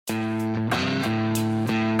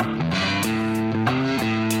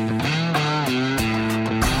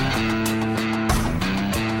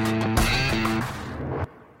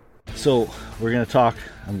So we're gonna talk.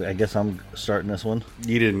 I guess I'm starting this one.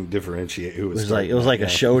 You didn't differentiate who was. It was like a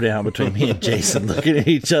showdown between me and Jason, looking at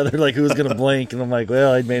each other like who was gonna blink, and I'm like,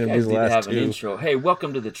 well, I made him do the last have two. An intro. Hey,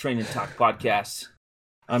 welcome to the Train and Talk podcast.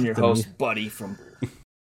 I'm your host, Buddy from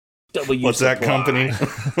W. What's that company?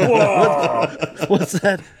 What's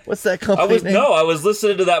that company name? I was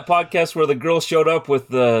listening to that podcast where the girl showed up with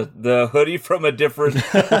the hoodie from a different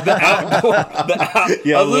outdoor.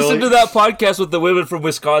 I listened to that podcast with the women from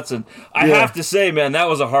Wisconsin. I have to say, man, that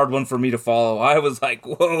was a hard one for me to follow. I was like,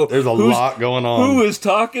 whoa, there's a lot going on. Who is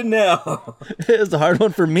talking now? It was a hard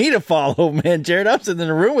one for me to follow, man. Jared, I'm sitting in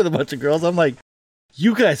a room with a bunch of girls. I'm like,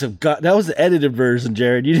 you guys have got, that was the edited version,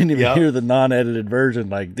 Jared. You didn't even hear the non-edited version.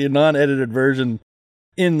 Like, the non-edited version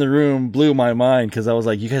in the room blew my mind because I was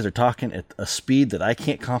like, you guys are talking at a speed that I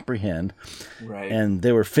can't comprehend. Right. And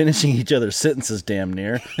they were finishing each other's sentences damn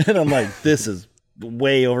near. And I'm like, this is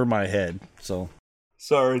way over my head. So.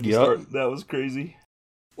 Sorry to start. That was crazy.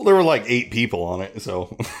 Well, there were like 8 people on it,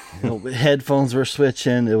 so headphones were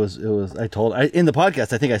switching. It was. In the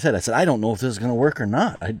podcast, I think I said, I don't know if this is going to work or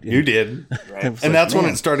not. You did, right. And that's when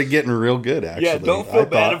it started getting real good. Actually, yeah. Don't feel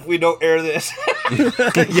bad if we don't air this.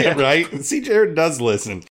 Yeah, right. See, Jared does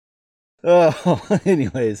listen. Oh,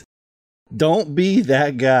 anyways, don't be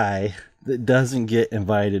that guy that doesn't get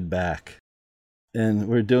invited back. And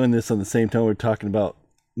we're doing this on the same time we're talking about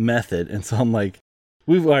method, and so I'm like,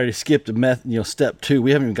 we've already skipped step 2.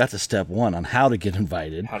 We haven't even got to step 1 on how to get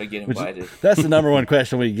invited. How to get invited. That's the number one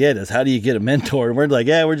question we get is how do you get a mentor? And we're like,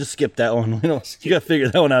 we're just skip that one. You got to figure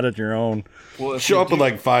that one out on your own. Well, show up with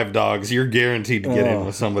like 5 dogs. You're guaranteed to get in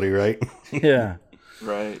with somebody, right? Yeah.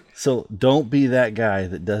 Right. So don't be that guy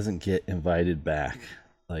that doesn't get invited back.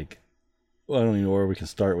 Like, I don't even know where we can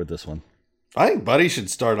start with this one. I think Buddy should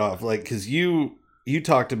start off because you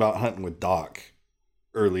talked about hunting with Doc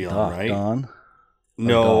early on, right? Don?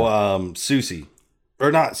 No, Susie.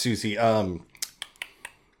 Or not Susie. The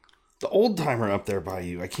old timer up there by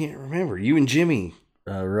you. I can't remember. You and Jimmy.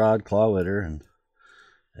 Rod Clawwitter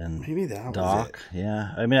and maybe that Doc. Was it.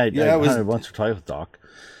 Yeah. I mean, I hunted once or twice with Doc.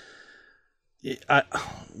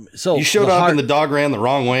 So you showed up and the dog ran the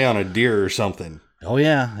wrong way on a deer or something. Oh,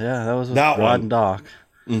 yeah. Yeah, that was with Rod and Doc.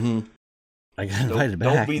 Mm-hmm. I got invited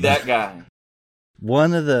back. Don't be that guy.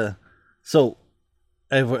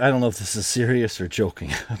 I don't know if this is serious or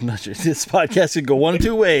joking. I'm not sure. This podcast could go one of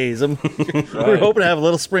 2 ways. We're hoping to have a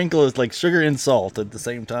little sprinkle of like sugar and salt at the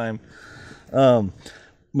same time.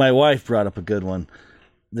 My wife brought up a good one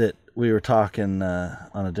that we were talking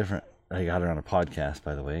on a different. I got her on a podcast,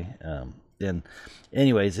 by the way. And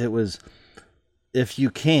anyways, it was if you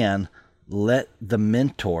can let the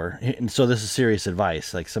mentor. And so this is serious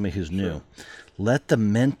advice, like somebody who's new. Let the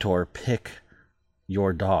mentor pick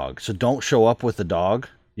your dog. So don't show up with the dog.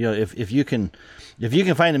 If you can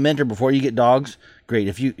find a mentor before you get dogs, great.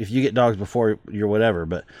 If you get dogs before you're whatever,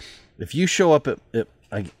 but if you show up at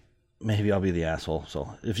maybe I'll be the asshole.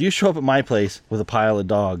 So if you show up at my place with a pile of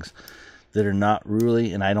dogs that are not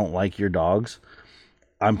really, and I don't like your dogs,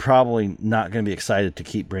 I'm probably not going to be excited to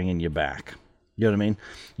keep bringing you back. You know what I mean?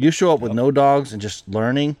 You show up with no dogs and just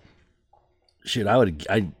learning. Shoot, I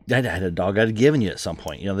had a dog I'd have given you at some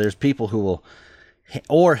point. There's people who will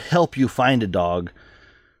or help you find a dog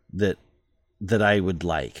that I would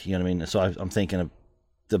like. You know what I mean? So I'm thinking of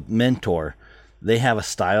the mentor. They have a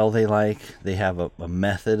style they like. They have a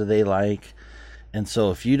method they like. And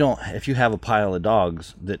so if you have a pile of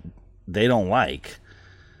dogs that they don't like,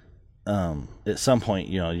 at some point,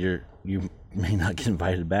 you may not get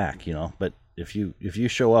invited back. But if you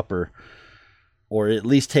show up or at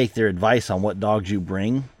least take their advice on what dogs you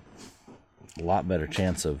bring, a lot better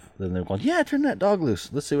chance of than they're going, turn that dog loose.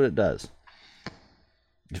 Let's see what it does.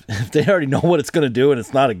 If they already know what it's going to do and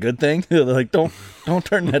it's not a good thing, they're like, don't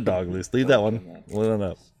turn that dog loose. Leave that one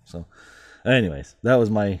up. So anyways, that was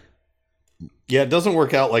my. Yeah, it doesn't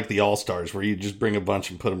work out like the All-Stars where you just bring a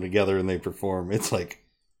bunch and put them together and they perform. It's like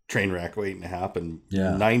train wreck waiting to happen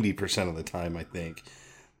 90% of the time, I think,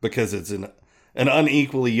 because it's an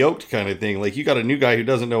unequally yoked kind of thing. Like you got a new guy who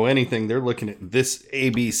doesn't know anything. They're looking at this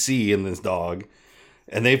ABC in this dog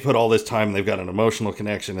and they put all this time and they've got an emotional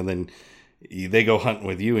connection. And then they go hunting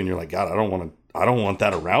with you and you're like, God, I don't want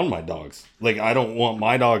that around my dogs. Like, I don't want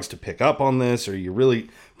my dogs to pick up on this, or you're really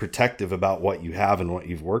protective about what you have and what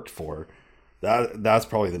you've worked for. That's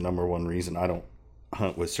probably the number one reason I don't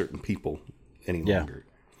hunt with certain people any longer.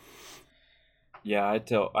 Yeah. I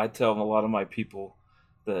tell a lot of my people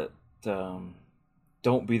that,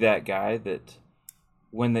 don't be that guy that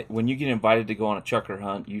when you get invited to go on a chucker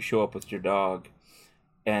hunt, you show up with your dog,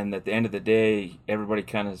 and at the end of the day, everybody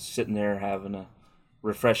kind of sitting there having a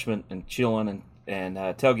refreshment and chilling,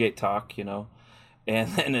 tailgate talk, you know. And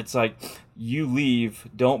then it's like, you leave.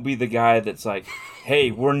 Don't be the guy that's like,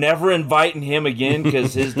 hey, we're never inviting him again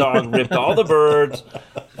because his dog ripped all the birds.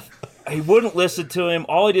 He wouldn't listen to him.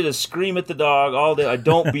 All he did is scream at the dog all day.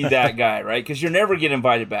 Don't be that guy, right? Because you're never getting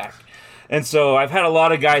invited back. And so I've had a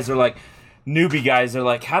lot of guys that are like, newbie guys, they're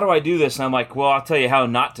like, how do I do this? And I'm like, well, I'll tell you how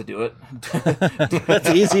not to do it. That's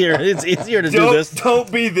easier. It's easier to do this.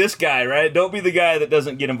 Don't be this guy, right? Don't be the guy that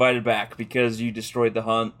doesn't get invited back because you destroyed the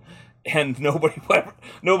hunt. And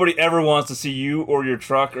nobody ever wants to see you or your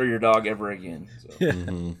truck or your dog ever again.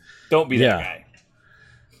 So, don't be that guy.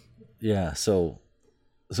 Yeah, so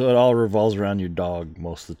it all revolves around your dog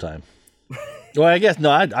most of the time. Well, I guess, no,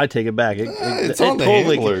 I take it back. It's on the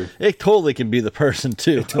handler. It totally can be the person,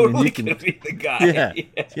 too. It totally can be the guy.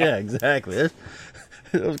 Yeah, exactly.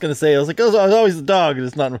 I was going to say, I was always the dog, and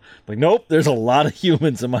it's not. Like, nope, there's a lot of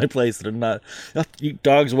humans in my place that are not. You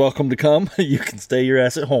dogs welcome to come. You can stay your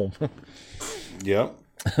ass at home. Yep.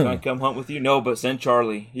 Can I come hunt with you? No, but send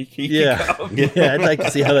Charlie. He can come. Yeah, I'd like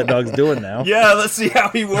to see how that dog's doing now. Yeah, let's see how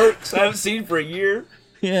he works. I haven't seen him for a year.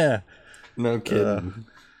 Yeah. No kidding.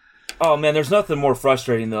 Oh man, there's nothing more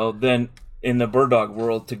frustrating though than in the bird dog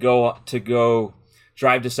world to go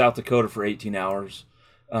drive to South Dakota for 18 hours,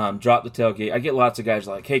 drop the tailgate. I get lots of guys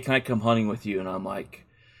like, "Hey, can I come hunting with you?" And I'm like,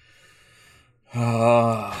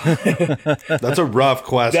 that's a rough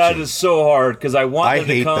question. That is so hard because I want them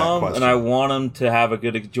to come and I want them to have a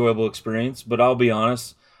good, enjoyable experience. But I'll be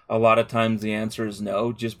honest, a lot of times the answer is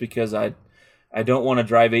no, just because I don't want to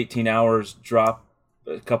drive 18 hours, drop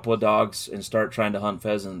a couple of dogs, and start trying to hunt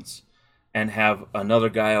pheasants, and have another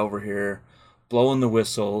guy over here blowing the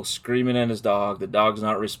whistle, screaming at his dog. The dog's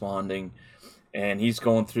not responding, and he's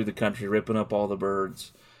going through the country ripping up all the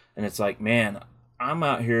birds. And it's like, man, I'm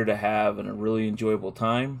out here to have a really enjoyable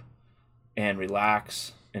time and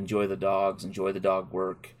relax, enjoy the dogs, enjoy the dog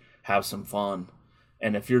work, have some fun.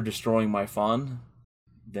 And if you're destroying my fun,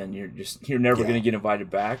 then you're never going to get invited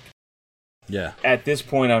back. Yeah. At this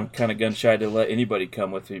point, I'm kind of gun shy to let anybody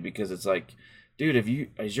come with me because it's like, dude,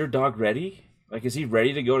 is your dog ready? Like, is he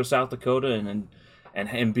ready to go to South Dakota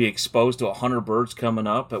and be exposed to 100 birds coming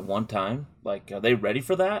up at one time? Like, are they ready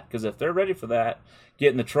for that? Because if they're ready for that,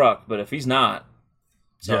 get in the truck. But if he's not,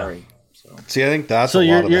 sorry. So. See, I think that's so.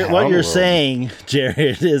 What you're saying,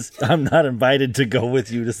 Jared, is I'm not invited to go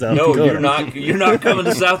with you to South Dakota. No, you're not. You're not coming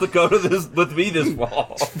to South Dakota with me this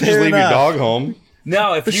fall. Just leave your dog home.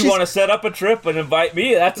 Now, if you want to set up a trip and invite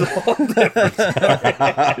me, that's a whole different story.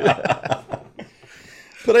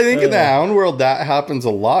 But I think in the hound world, that happens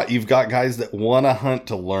a lot. You've got guys that want to hunt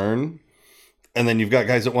to learn, and then you've got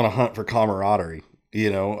guys that want to hunt for camaraderie,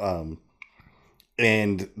 and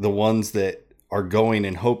the ones that are going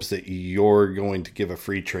in hopes that you're going to give a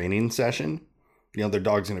free training session, their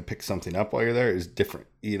dog's going to pick something up while you're there is different.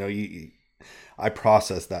 I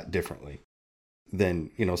process that differently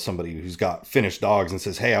than, somebody who's got finished dogs and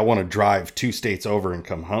says, hey, I want to drive 2 states over and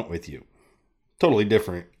come hunt with you. Totally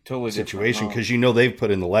different situation because they've put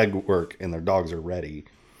in the legwork and their dogs are ready.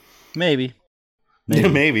 Maybe.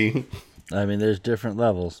 Maybe. I mean, there's different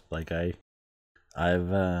levels. Like I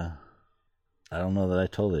don't know that I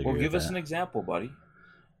totally agree. Well, give with us that. an example, buddy.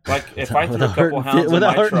 Like if I threw a couple hounds in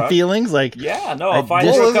my truck, feelings, like if I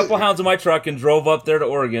threw a couple hounds in my truck and drove up there to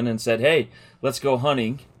Oregon and said, "Hey, let's go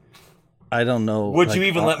hunting," I don't know. Would you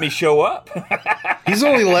even let me show up? He's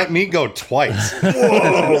only let me go twice.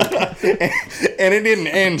 Whoa. And it didn't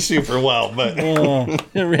end super well, but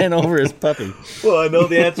it ran over his puppy. Well, I know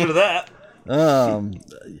the answer to that.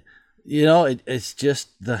 It's just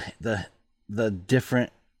the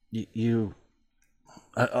different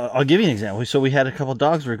I'll give you an example. So we had a couple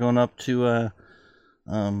dogs. We were going up to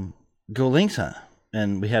go lynx hunt,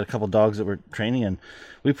 and we had a couple dogs that were training, and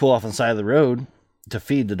we pull off on the side of the road to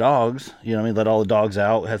feed the dogs. Let all the dogs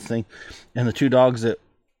out, had thing, and the 2 dogs that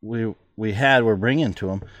we had were bringing to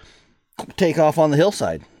them take off on the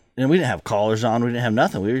hillside, and we didn't have collars on. We didn't have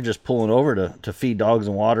nothing. We were just pulling over to feed dogs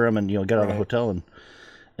and water them, and get out of the hotel, and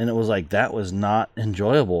it was like that was not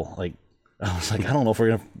enjoyable. Like. I was like, I don't know if we're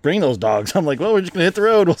going to bring those dogs. I'm like, well, we're just going to hit the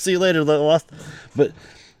road. We'll see you later. But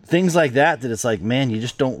things like that it's like, man, you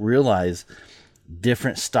just don't realize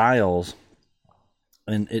different styles.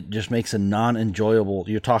 And it just makes it non-enjoyable.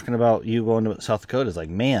 You're talking about you going to South Dakota. It's like,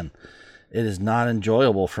 man, it is not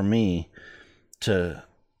enjoyable for me to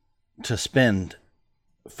spend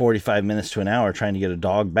 45 minutes to an hour trying to get a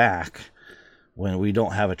dog back when we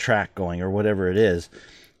don't have a track going or whatever it is.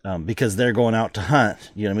 Because they're going out to hunt,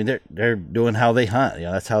 they're doing how they hunt.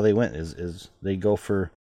 That's how they went is they go for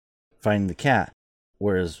finding the cat.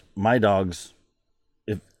 Whereas my dogs,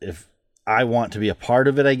 if I want to be a part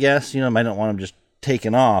of it, I guess. You know, I don't want them just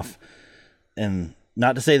taken off. And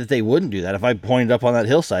not to say that they wouldn't do that. If I pointed up on that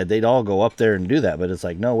hillside, they'd all go up there and do that. But it's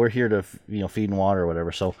like, no, we're here to, feed and water or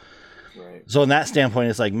whatever. So, So in that standpoint,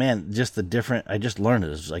 it's like, man, just the different, I just learned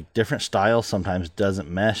it. It's like different styles sometimes doesn't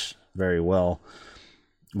mesh very well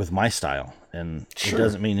with my style. And It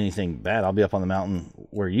doesn't mean anything bad. I'll be up on the mountain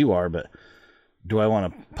where you are, but do I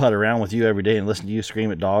want to putt around with you every day and listen to you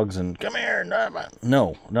scream at dogs and come here?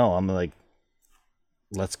 No, I'm like,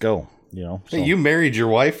 let's go, So. Hey, you married your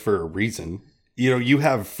wife for a reason. You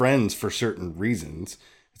have friends for certain reasons.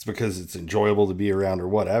 It's because it's enjoyable to be around or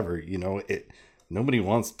whatever, nobody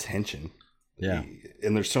wants tension. Yeah.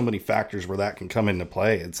 And there's so many factors where that can come into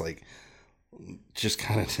play. It's like, just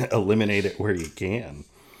kind of eliminate it where you can.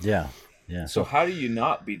 Yeah. So how do you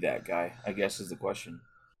not be that guy, I guess is the question.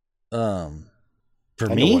 For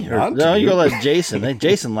me? No, you go let Jason. Hey,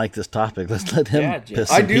 Jason liked this topic. Let's let him piss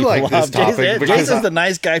some I do like this off. topic. Jason's the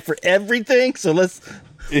nice guy for everything. So let's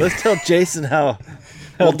tell Jason how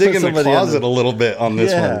we'll dig in the closet a little bit on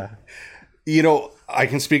this one. I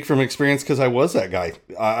can speak from experience because I was that guy.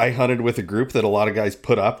 I hunted with a group that a lot of guys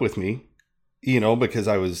put up with me, because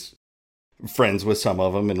I was friends with some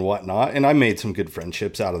of them and whatnot. And I made some good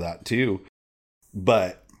friendships out of that too.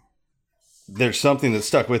 But there's something that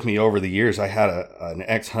stuck with me over the years. I had an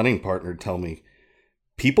ex-hunting partner tell me,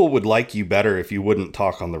 people would like you better if you wouldn't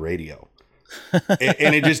talk on the radio.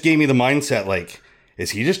 And it just gave me the mindset, like,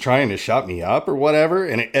 is he just trying to shut me up or whatever?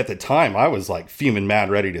 And at the time, I was like fuming mad,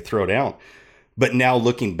 ready to throw down. But now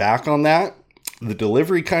looking back on that, the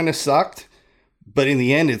delivery kind of sucked. But in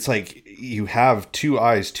the end, it's like you have 2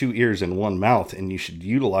 eyes, 2 ears, and 1 mouth, and you should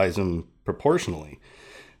utilize them proportionally.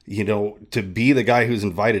 To be the guy who's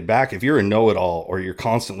invited back, if you're a know-it-all or you're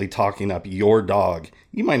constantly talking up your dog,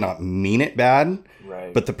 you might not mean it bad.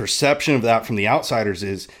 Right. But the perception of that from the outsiders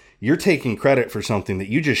is you're taking credit for something that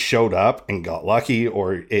you just showed up and got lucky,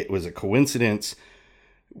 or it was a coincidence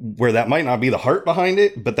where that might not be the heart behind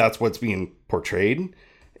it, but that's what's being portrayed.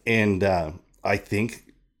 And I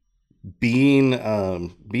think be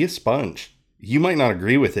a sponge. You might not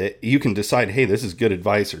agree with it. You can decide, hey, this is good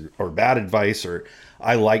advice or bad advice, or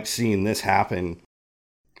I liked seeing this happen.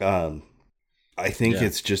 I think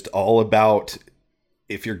it's just all about,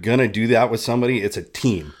 if you're going to do that with somebody, it's a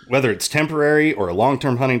team, whether it's temporary or a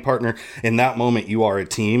long-term hunting partner. In that moment, you are a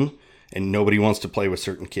team, and nobody wants to play with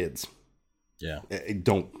certain kids. Yeah.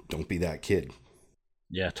 Don't be that kid.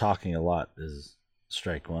 Yeah. Talking a lot is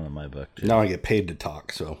strike one in my book too. Now I get paid to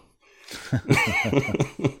talk. So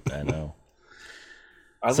I know.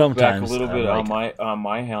 I look back a little bit on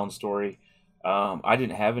my hound story. I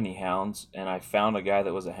didn't have any hounds, and I found a guy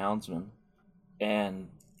that was a houndsman. And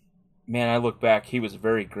man, I look back, he was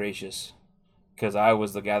very gracious, because I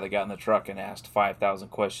was the guy that got in the truck and asked 5,000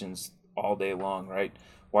 questions all day long, right?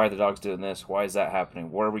 Why are the dogs doing this? Why is that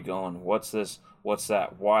happening? Where are we going? What's this? What's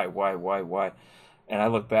that? Why? And I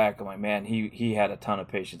look back, I'm like, man, he had a ton of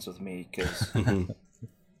patience with me, because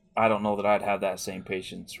I don't know that I'd have that same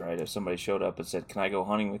patience, right? If somebody showed up and said, can I go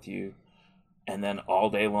hunting with you? And then all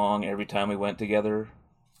day long, every time we went together,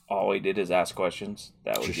 all he did is ask questions.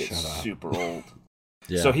 That would get super old.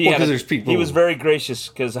 Yeah. So he was very gracious,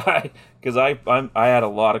 because I had a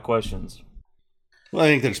lot of questions. Well, I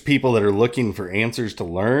think there's people that are looking for answers to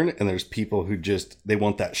learn, and there's people who they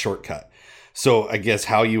want that shortcut. So I guess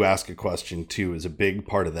how you ask a question too is a big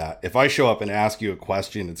part of that. If I show up and ask you a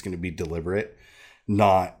question, it's going to be deliberate,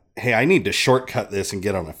 not, hey, I need to shortcut this and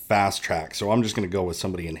get on a fast track, so I'm just going to go with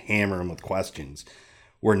somebody and hammer them with questions.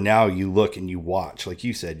 Where now you look and you watch, like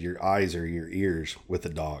you said, your eyes are your ears with a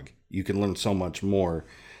dog. You can learn so much more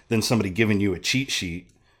than somebody giving you a cheat sheet.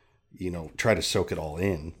 Try to soak it all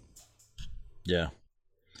in. Yeah.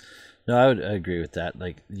 No, I agree with that.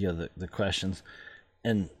 Like, the questions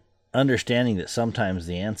and understanding that sometimes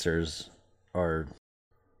the answers are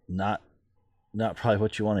not probably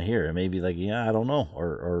what you want to hear. It may be like, yeah, I don't know.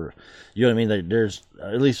 Or you know what I mean? Like, there's,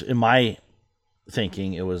 at least in my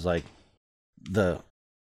thinking, it was like the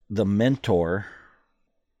mentor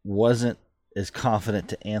wasn't as confident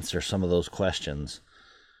to answer some of those questions.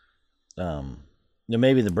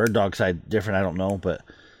 Maybe the bird dog side different, I don't know, but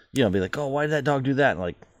be like, oh, why did that dog do that? And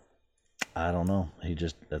like, I don't know.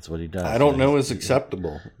 That's what he does. I don't know is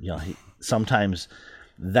acceptable. Sometimes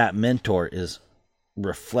that mentor is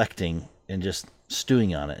reflecting and just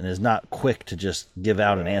stewing on it, and is not quick to just give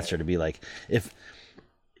out an answer, to be like,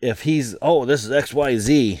 if he's, oh, this is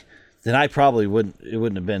XYZ, then I probably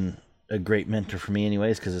wouldn't have been a great mentor for me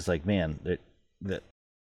anyways, because it's like, man, that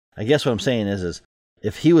I guess what I'm saying is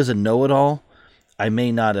if he was a know-it-all, I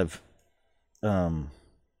may not have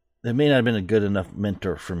it may not have been a good enough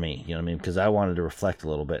mentor for me, you know what I mean? Because I wanted to reflect a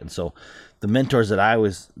little bit. And so the mentors that I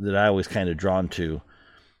was kind of drawn to,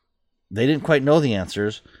 they didn't quite know the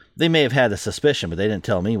answers. They may have had a suspicion, but they didn't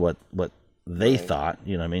tell me what they thought,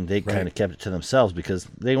 you know what I mean? They kind of kept it to themselves because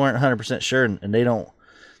they weren't 100% sure, and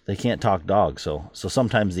they can't talk dog. So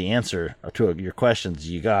sometimes the answer to your questions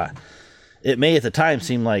you got, it may at the time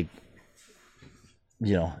seem like,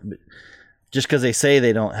 you know, just because they say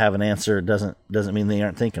they don't have an answer doesn't mean they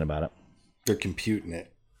aren't thinking about it. They're computing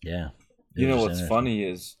it. Yeah. You know what's funny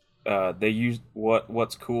is they use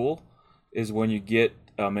what's cool is when you get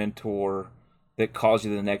a mentor that calls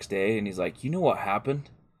you the next day and he's like, you know what happened?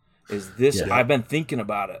 Is this? Yeah. I've been thinking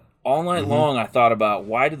about it all night long. I thought about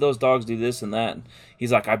why did those dogs do this and that. And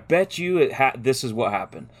he's like, I bet you this is what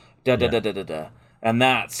happened. Da da da da da da. And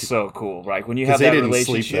that's so cool, right? When you have that relationship.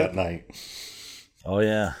 They didn't sleep that night. Oh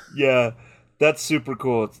yeah. Yeah, that's super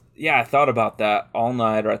cool. I thought about that all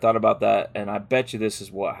night, or I thought about that, and I bet you this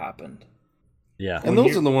is what happened. Yeah, and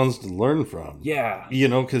those are the ones to learn from. Yeah, you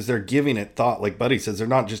know, because they're giving it thought. Like Buddy says, they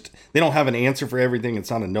don't have an answer for everything.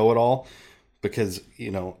 It's not a know-it-all, because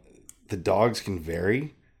you know the dogs can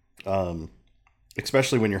vary,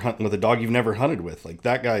 especially when you're hunting with a dog you've never hunted with. Like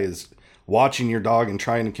that guy is watching your dog and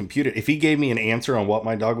trying to compute it. If he gave me an answer on what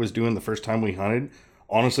my dog was doing the first time we hunted,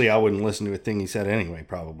 honestly, I wouldn't listen to a thing he said anyway,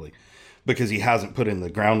 probably, because he hasn't put in the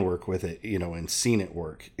groundwork with it, you know, and seen it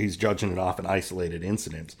work. He's judging it off in isolated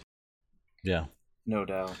incidents. Yeah, no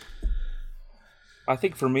doubt. I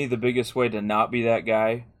think for me, the biggest way to not be that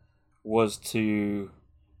guy was to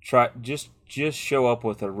try just show up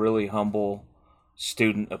with a really humble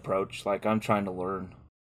student approach. Like, I'm trying to learn.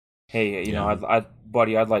 Hey, you know,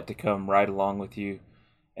 buddy, I'd like to come ride along with you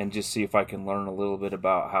and just see if I can learn a little bit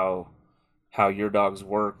about how your dogs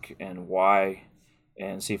work and why,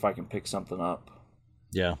 and see if I can pick something up.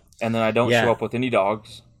 Yeah. And then I don't show up with any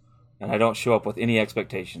dogs, and I don't show up with any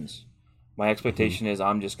expectations. My expectation is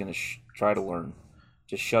I'm just going to try to learn.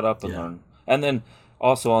 Just shut up and learn. And then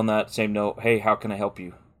also on that same note, hey, how can I help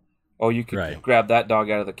you? Oh, you could grab that dog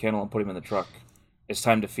out of the kennel and put him in the truck. It's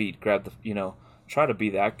time to feed. Grab try to be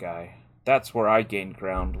that guy. That's where I gained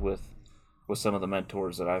ground with some of the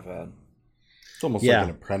mentors that I've had. It's almost like an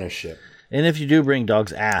apprenticeship. And if you do bring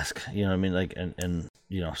dogs, ask, you know what I mean? Like, and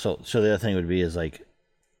you know, so the other thing would be is like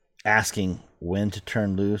asking when to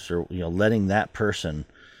turn loose, or, you know, letting that person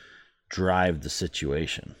drive the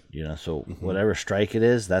situation, you know? So whatever strike it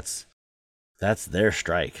is, that's their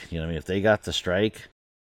strike. You know what I mean? If they got the strike,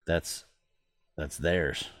 that's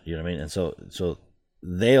theirs, you know what I mean? And so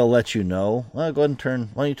they'll let you know, well, go ahead and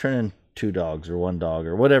why don't you turn in 2 dogs or 1 dog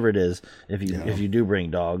or whatever it is, if you do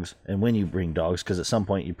bring dogs, and when you bring dogs, because at some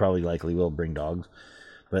point you probably likely will bring dogs,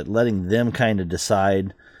 but letting them kind of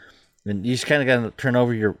decide, and you just kind of got to turn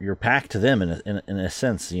over your pack to them in a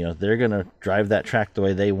sense. You know, they're going to drive that track the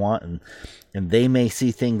way they want, and they may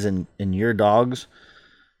see things in your dogs.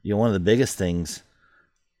 You know, one of the biggest things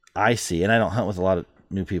I see, and I don't hunt with a lot of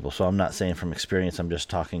new people, so I'm not saying from experience, I'm just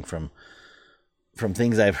talking from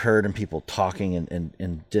things I've heard and people talking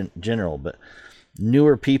in general, but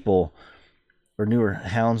newer people or newer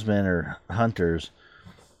houndsmen or hunters,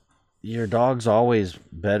 your dog's always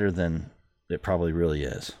better than it probably really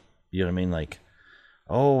is. You know what I mean? Like,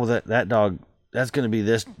 oh, that dog, that's going to be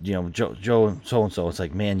this, you know, Joe and so-and-so. It's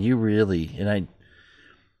like, man, you really, and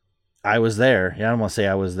I was there. Yeah, I don't want to say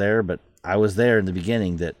I was there, but I was there in the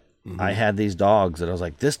beginning that I had these dogs that I was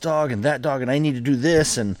like, this dog and that dog, and I need to do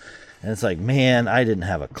this. And it's like, man, I didn't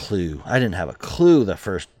have a clue. I didn't have a clue the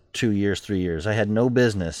first 2 years, 3 years. I had no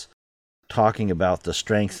business talking about the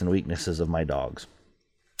strengths and weaknesses of my dogs.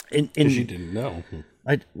 Because you didn't know.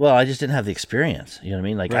 I just didn't have the experience. You know what I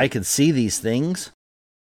mean? Like, I could see these things,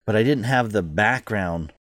 but I didn't have the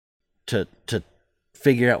background to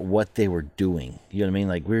figure out what they were doing. You know what I mean?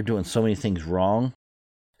 Like, we were doing so many things wrong.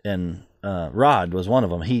 And Rod was one of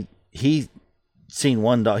them. He seen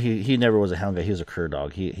one dog. He never was a hound guy. He was a cur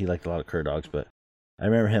dog. He liked a lot of cur dogs. But I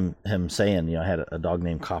remember him saying, you know, I had a dog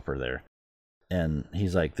named Copper there. And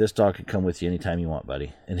he's like, this dog could come with you anytime you want,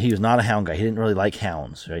 buddy. And he was not a hound guy. He didn't really like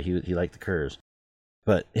hounds, right? He liked the curs.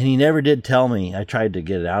 And he never did tell me. I tried to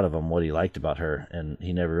get it out of him what he liked about her, and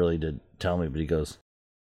he never really did tell me. But he goes,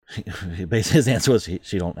 basically his answer was,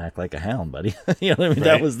 she don't act like a hound, buddy. You know what I mean?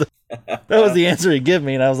 Right. That was the answer he gave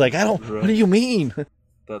me, and I was like, what do you mean?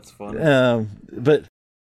 That's funny. But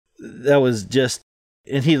that was just,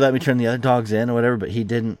 and he let me turn the other dogs in or whatever. But he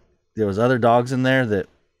didn't. There was other dogs in there that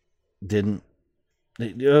didn't.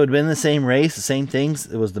 It would have been the same race, the same things.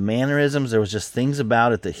 It was the mannerisms. There was just things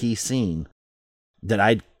about it that he seen that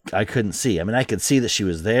I couldn't see. I mean, I could see that she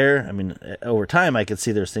was there. I mean, over time I could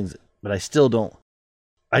see there's things, but I still don't.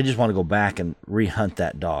 I just want to go back and rehunt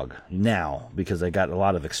that dog now because I got a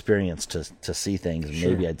lot of experience to see things, and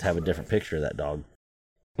maybe I'd have a different picture of that dog.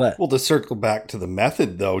 But well, to circle back to the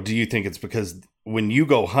method, though, do you think it's because when you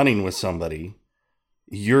go hunting with somebody,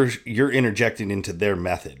 you're interjecting into their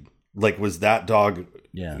method? Like, was that dog?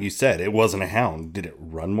 Yeah, you said it wasn't a hound. Did it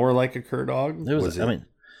run more like a cur dog? I mean,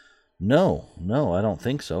 no, I don't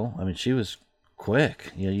think so. I mean, she was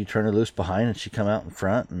quick. You know, you turn her loose behind and she come out in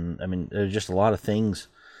front, and I mean, there's just a lot of things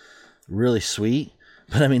really sweet.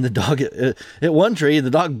 But I mean, the dog at one tree, the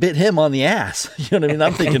dog bit him on the ass. You know what I mean?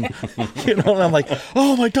 I'm thinking, you know, and I'm like,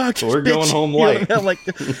 oh, my dog just we're going home light. You know, I'm like,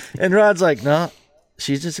 and Rod's like, no,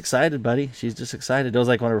 she's just excited, buddy. She's just excited. It was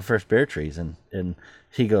like one of her first bear trees, and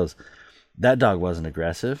he goes, that dog wasn't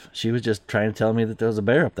aggressive. She was just trying to tell me that there was a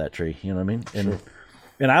bear up that tree. You know what I mean? And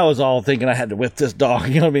and I was all thinking I had to whip this dog.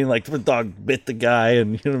 You know what I mean? Like the dog bit the guy,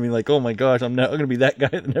 and you know what I mean? Like, oh my gosh, I'm not going to be that guy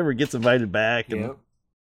that never gets invited back.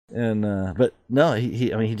 And, but no,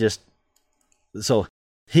 he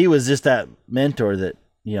was just that mentor that,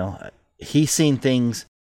 you know, he seen things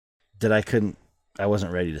that I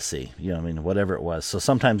wasn't ready to see, you know what I mean? Whatever it was. So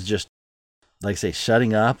sometimes just, like I say,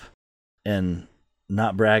 shutting up and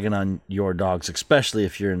not bragging on your dogs, especially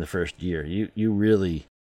if you're in the first year. You really,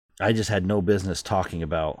 I just had no business talking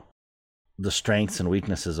about the strengths and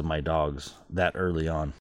weaknesses of my dogs that early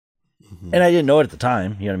on. Mm-hmm. And I didn't know it at the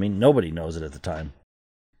time, you know what I mean? Nobody knows it at the time.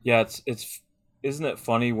 Yeah, it's isn't it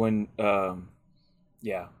funny when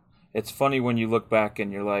it's funny when you look back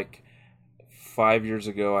and you're like, 5 years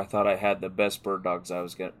ago I thought I had the best bird dogs I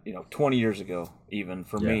was getting, 20 years ago even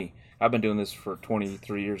for me. I've been doing this for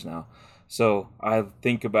 23 years now. So I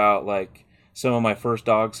think about like some of my first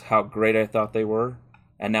dogs, how great I thought they were,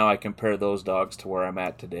 and now I compare those dogs to where I'm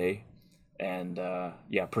at today. And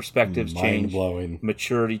perspectives change,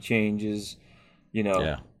 maturity changes,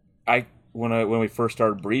 When we first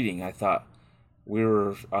started breeding, I thought we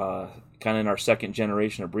were kind of in our second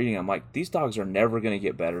generation of breeding. I'm like, these dogs are never going to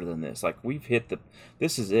get better than this. Like, we've hit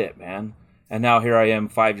this is it, man. And now here I am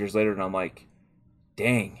 5 years later, and I'm like,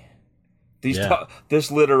 dang,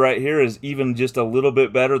 this litter right here is even just a little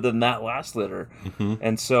bit better than that last litter. Mm-hmm.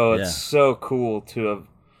 And so it's so cool to have,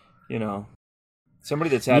 somebody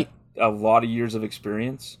that's had a lot of years of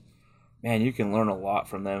experience. Man, you can learn a lot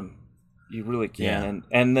from them. You really can.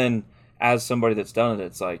 Yeah. And then, as somebody that's done it,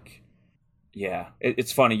 it's like,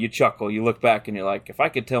 it's funny. You chuckle. You look back and you're like, if I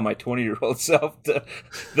could tell my 20-year-old self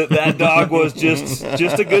that dog was just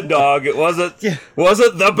a good dog, it wasn't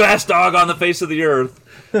the best dog on the face of the earth,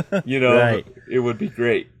 right. It would be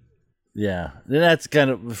great. Yeah, and that's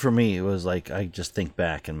kind of, for me, it was like, I just think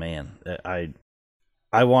back and man,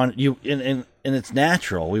 I want you, and it's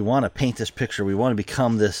natural. We want to paint this picture. We want to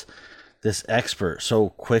become this expert so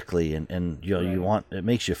quickly, and right. It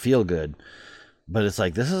makes you feel good, but it's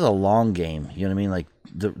like, this is a long game. You know what I mean? Like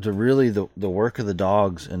the work of the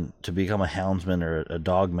dogs, and to become a houndsman or a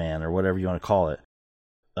dog man or whatever you want to call it,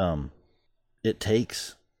 it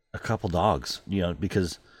takes a couple dogs,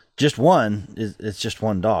 because just one it's just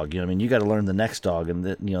one dog. You know what I mean? You got to learn the next dog, and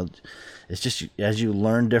it's just, as you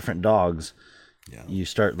learn different dogs, you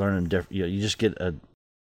start learning different. You just get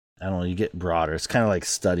you get broader. It's kind of like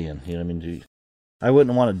studying, you know what I mean? I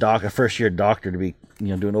wouldn't want a first-year doctor to be,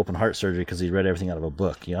 doing open heart surgery because he read everything out of a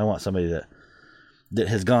book. I want somebody that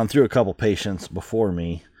has gone through a couple patients before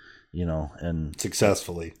me, and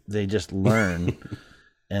successfully. They just learn,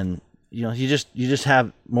 and you just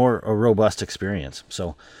have a robust experience.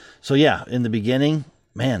 So yeah, in the beginning,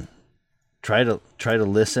 man, try to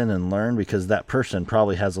listen and learn, because that person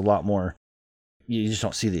probably has a lot more. You just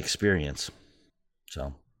don't see the experience,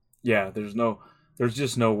 so. Yeah, there's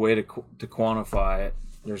just no way to quantify it.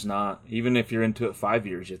 There's not. Even if you're into it 5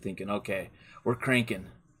 years, you're thinking, okay, we're cranking.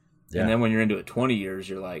 Yeah. And then when you're into it 20 years,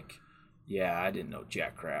 you're like, I didn't know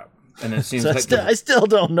jack crap. And it seems I still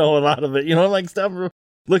don't know a lot of it. Like, stop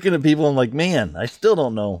looking at people and like, man, I still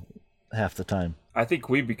don't know half the time. I think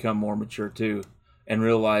we become more mature too, and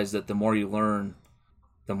realize that the more you learn,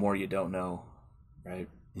 the more you don't know, right?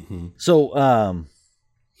 Mm-hmm. So,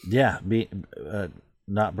 be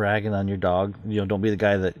not bragging on your dog. Don't be the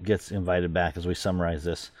guy that gets invited back. As we summarize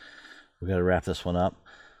this, we got to wrap this one up.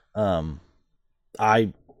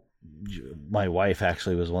 My wife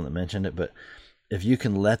actually was one that mentioned it, but if you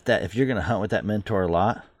can if you're going to hunt with that mentor a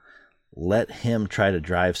lot, let him try to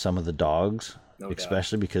drive some of the dogs,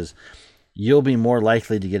 especially because you'll be more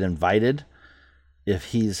likely to get invited if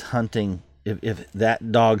he's hunting, if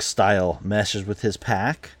that dog style meshes with his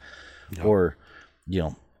pack, or,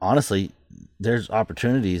 honestly, there's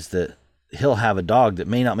opportunities that he'll have a dog that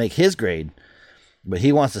may not make his grade, but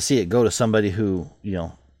he wants to see it go to somebody who,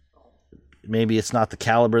 maybe it's not the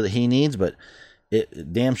caliber that he needs, but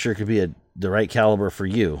it damn sure could be the right caliber for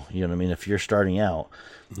you. You know what I mean? If you're starting out,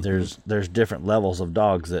 there's different levels of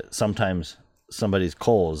dogs that sometimes somebody's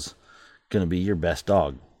coal is going to be your best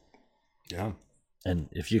dog. Yeah. And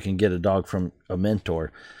if you can get a dog from a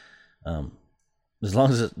mentor, as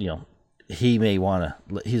long as he may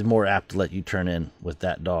he's more apt to let you turn in with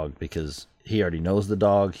that dog because he already knows the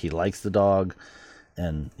dog, he likes the dog,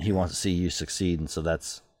 and he wants to see you succeed. And so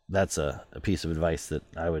that's a piece of advice that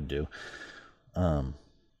I would do.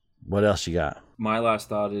 What else you got? My last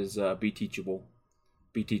thought is be teachable.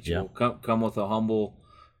 Be teachable. Yeah. Come with a humble,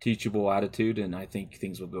 teachable attitude, and I think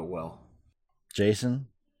things will go well. Jason,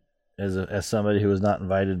 as somebody who was not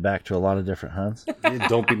invited back to a lot of different hunts,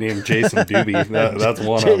 don't be named Jason Doobie. That's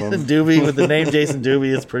one Jason of them. Doobie with the name Jason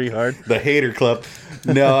Doobie is pretty hard. The hater club.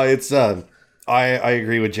 No, it's I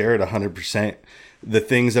agree with Jared 100%. The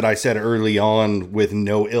things that I said early on with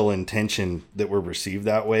no ill intention that were received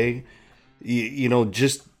that way,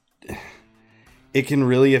 just it can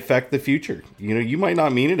really affect the future. You might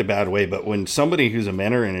not mean it a bad way, but when somebody who's a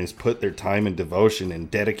mentor and has put their time and devotion and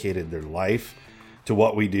dedicated their life to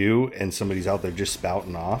what we do, and somebody's out there just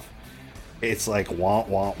spouting off, it's like want.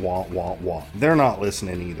 They're not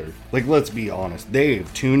listening either. Like, let's be honest.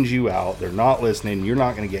 They've tuned you out. They're not listening. You're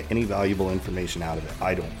not going to get any valuable information out of it,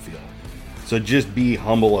 I don't feel. So just be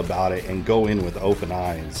humble about it and go in with open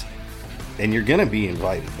eyes, and you're going to be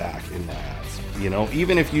invited back in the ads.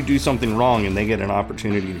 Even if you do something wrong and they get an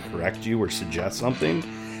opportunity to correct you or suggest something,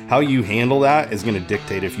 how you handle that is going to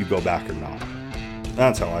dictate if you go back or not.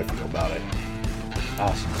 That's how I feel about it.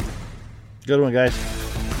 Awesome. Good one, guys.